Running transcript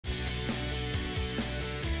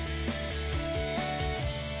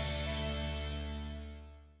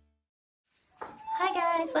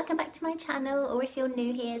guys, welcome back to my channel, or if you're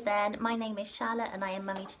new here then my name is Charlotte and I am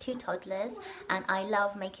mummy to 2 toddlers and I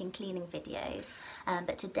love making cleaning videos.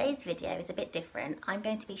 But today's video is a bit different. I'm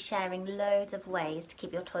going to be sharing loads of ways to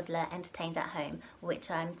keep your toddler entertained at home,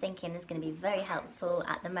 which I'm thinking is going to be very helpful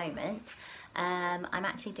at the moment. I'm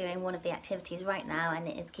actually doing one of the activities right now and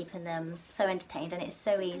it is keeping them so entertained, and it's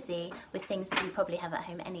so easy with things that you probably have at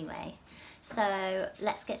home anyway. So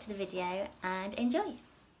let's get to the video and enjoy.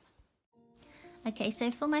 Okay, so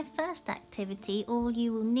for my first activity, all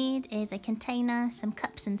you will need is a container, some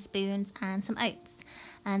cups and spoons and some oats.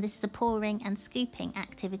 And this is a pouring and scooping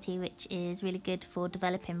activity which is really good for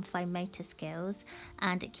developing fine motor skills,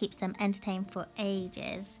 and it keeps them entertained for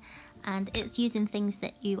ages. And it's using things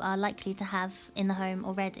that you are likely to have in the home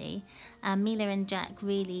already. Mila and Jack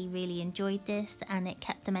really enjoyed this, and it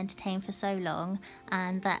kept them entertained for so long,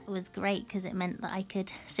 and that was great because it meant that I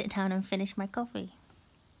could sit down and finish my coffee.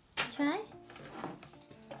 Try?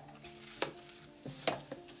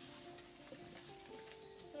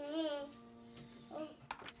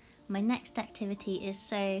 My next activity is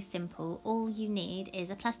so simple. All you need is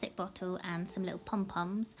a plastic bottle and some little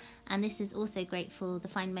pom-poms, and this is also great for the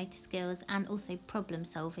fine motor skills and also problem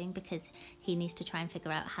solving, because he needs to try and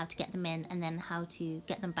figure out how to get them in and then how to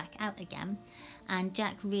get them back out again. And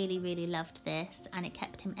Jack really loved this, and it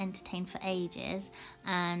kept him entertained for ages,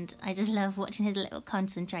 and I just love watching his little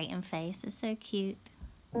concentrating face. It's so cute.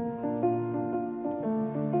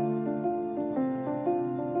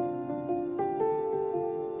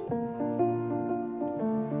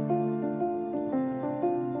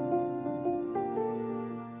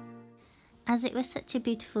 As it was such a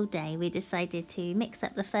beautiful day, we decided to mix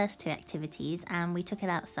up the first 2 activities and we took it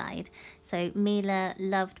outside. So Mila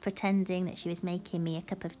loved pretending that she was making me a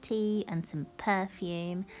cup of tea and some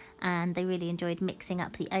perfume, and they really enjoyed mixing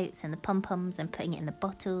up the oats and the pom-poms and putting it in the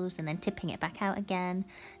bottles and then tipping it back out again.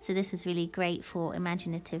 So this was really great for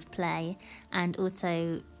imaginative play, and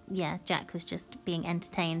also, yeah, Jack was just being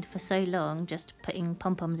entertained for so long, just putting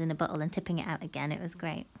pom-poms in a bottle and tipping it out again. It was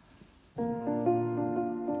great.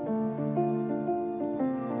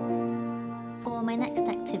 For my next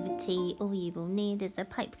activity, all you will need is a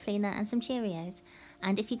pipe cleaner and some Cheerios.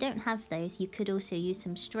 And if you don't have those, you could also use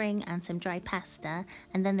some string and some dry pasta,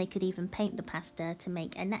 and then they could even paint the pasta to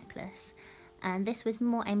make a necklace. And this was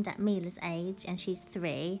more aimed at Mila's age, and she's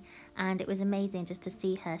 3, and it was amazing just to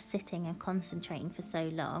see her sitting and concentrating for so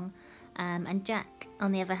long. And Jack,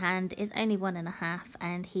 on the other hand, is only 1.5,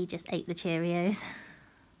 and he just ate the Cheerios.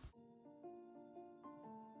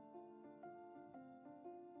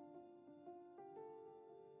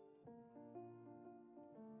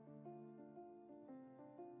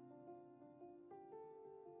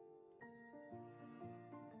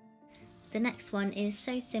 The next one is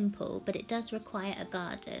so simple, but it does require a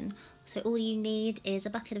garden. So all you need is a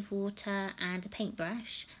bucket of water and a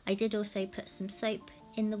paintbrush. I did also put some soap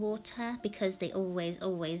in the water because they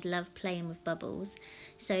always love playing with bubbles.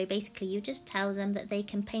 So basically you just tell them that they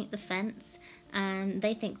can paint the fence, and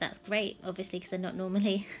they think that's great, obviously, because they're not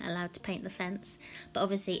normally allowed to paint the fence. But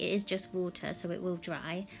obviously it is just water, so it will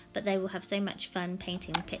dry, but they will have so much fun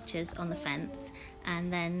painting the pictures on the fence,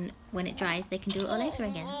 and then when it dries they can do it all over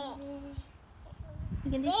again.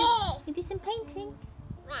 You're gonna do some painting?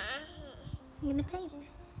 You're gonna paint?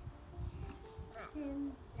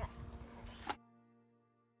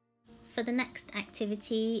 For the next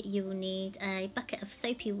activity, you will need a bucket of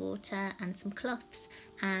soapy water and some cloths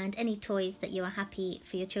and any toys that you are happy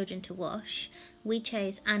for your children to wash. We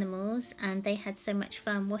chose animals, and they had so much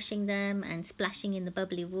fun washing them and splashing in the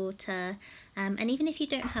bubbly water. And even if you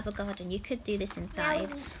don't have a garden, you could do this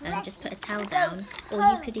inside and just put a towel down, or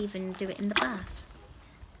you could even do it in the bath.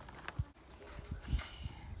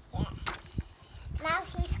 Now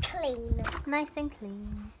he's clean. Nice and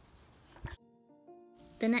clean.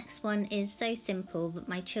 The next one is so simple, but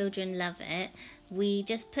my children love it. We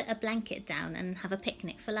just put a blanket down and have a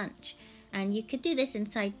picnic for lunch. And you could do this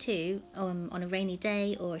inside too, on a rainy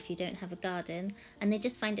day, or if you don't have a garden, and they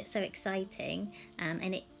just find it so exciting.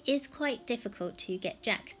 And it is quite difficult to get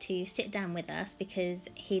Jack to sit down with us because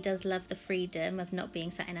he does love the freedom of not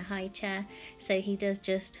being sat in a high chair. So he does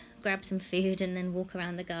just grab some food and then walk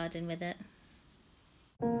around the garden with it.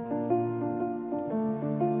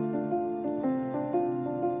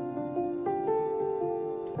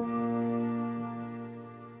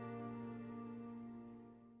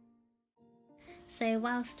 So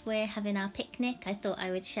whilst we're having our picnic, I thought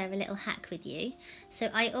I would share a little hack with you. So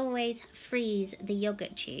I always freeze the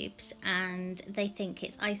yogurt tubes, and they think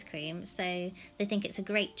it's ice cream, so they think it's a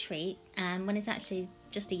great treat when it's actually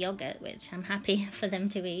just a yogurt, which I'm happy for them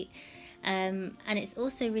to eat. and it's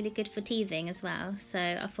also really good for teething as well, so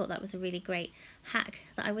I thought that was a really great hack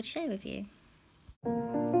that I would share with you.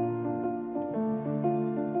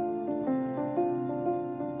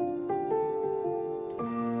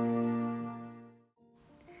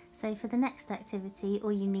 So for the next activity,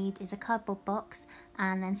 all you need is a cardboard box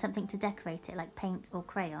and then something to decorate it, like paint or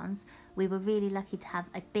crayons. We were really lucky to have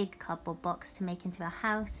a big cardboard box to make into a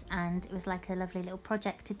house, and it was like a lovely little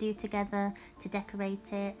project to do together to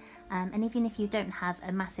decorate it. And even if you don't have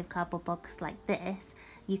a massive cardboard box like this,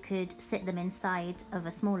 you could sit them inside of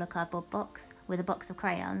a smaller cardboard box with a box of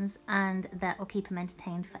crayons, and that will keep them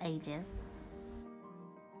entertained for ages.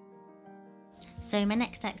 So my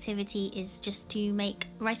next activity is just to make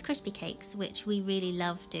Rice Krispie cakes, which we really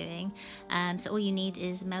love doing. So all you need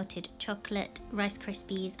is melted chocolate, Rice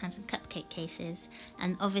Krispies and some cupcake cases.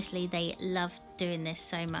 And obviously they love doing this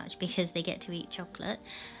so much because they get to eat chocolate.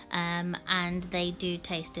 And they do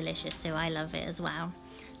taste delicious, so I love it as well.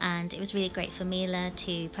 And it was really great for Mila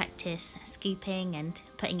to practice scooping and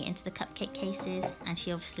putting it into the cupcake cases. And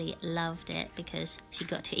she obviously loved it because she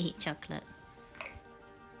got to eat chocolate.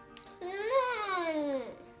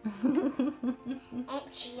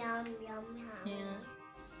 It's yum, yum, yum. Yeah.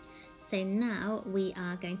 So now we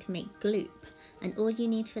are going to make gloop, and all you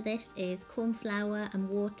need for this is corn flour and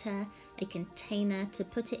water, a container to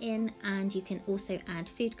put it in, and you can also add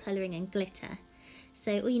food colouring and glitter.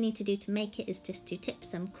 So all you need to do to make it is just to tip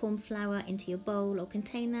some corn flour into your bowl or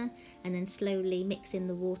container and then slowly mix in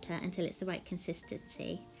the water until it's the right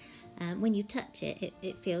consistency. When you touch it,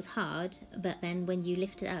 it feels hard, but then when you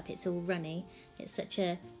lift it up, it's all runny. It's such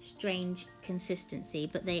a strange consistency,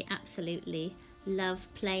 but they absolutely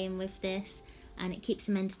love playing with this, and it keeps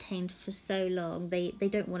them entertained for so long. They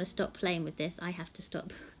don't want to stop playing with this. I have to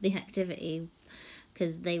stop the activity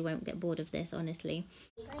because they won't get bored of this, honestly.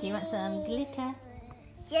 Do you want some glitter?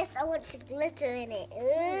 Yes, I want some glitter in it.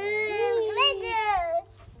 Ooh,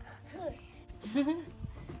 glitter!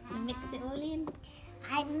 You mix it all in?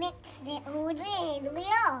 I mixed it all in,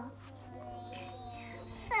 yeah.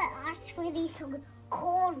 First, we need some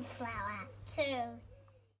corn flour too.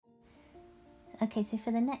 Okay, so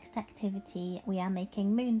for the next activity, we are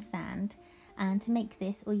making moon sand. And to make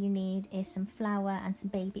this, all you need is some flour and some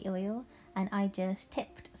baby oil. And I just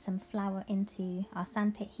tipped some flour into our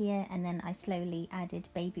sandpit here, and then I slowly added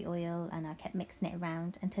baby oil and I kept mixing it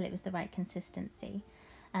around until it was the right consistency.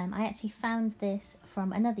 I actually found this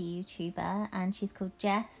from another YouTuber, and she's called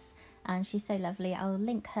Jess, and she's so lovely. I'll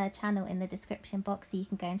link her channel in the description box so you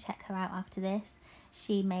can go and check her out after this.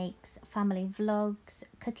 She makes family vlogs,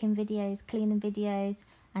 cooking videos, cleaning videos,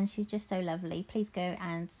 and she's just so lovely. Please go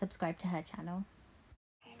and subscribe to her channel.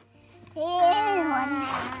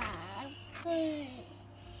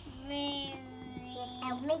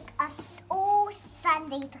 And make us all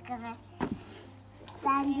sandy together.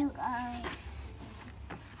 Sandy.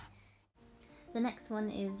 The next one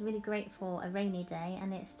is really great for a rainy day,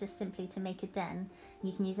 and it's just simply to make a den.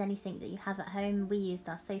 You can use anything that you have at home. We used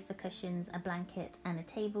our sofa cushions, a blanket and a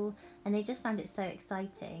table, and they just found it so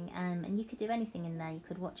exciting. And you could do anything in there. You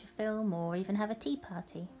could watch a film or even have a tea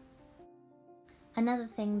party. Another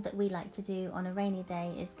thing that we like to do on a rainy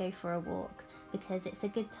day is go for a walk, because it's a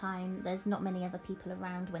good time. There's not many other people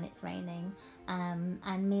around when it's raining,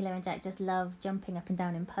 and Mila and Jack just love jumping up and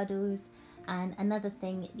down in puddles. And another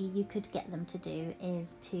thing you could get them to do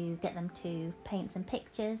is to get them to paint some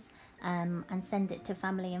pictures and send it to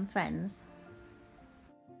family and friends.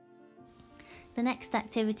 The next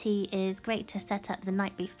activity is great to set up the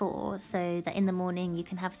night before, so that in the morning you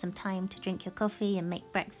can have some time to drink your coffee and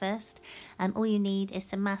make breakfast. All you need is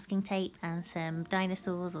some masking tape and some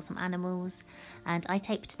dinosaurs or some animals, and I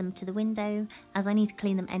taped them to the window as I need to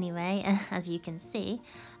clean them anyway, as you can see.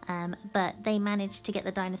 But they managed to get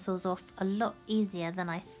the dinosaurs off a lot easier than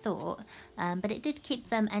I thought, but it did keep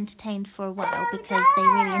them entertained for a while because they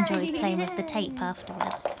really enjoyed playing with the tape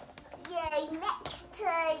afterwards. Yay, next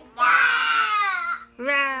turn.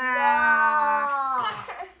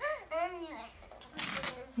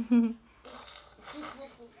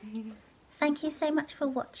 Thank you so much for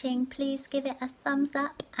watching. Please give it a thumbs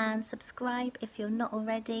up and subscribe if you're not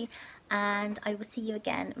already, and I will see you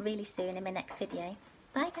again really soon in my next video.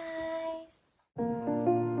 Bye guys!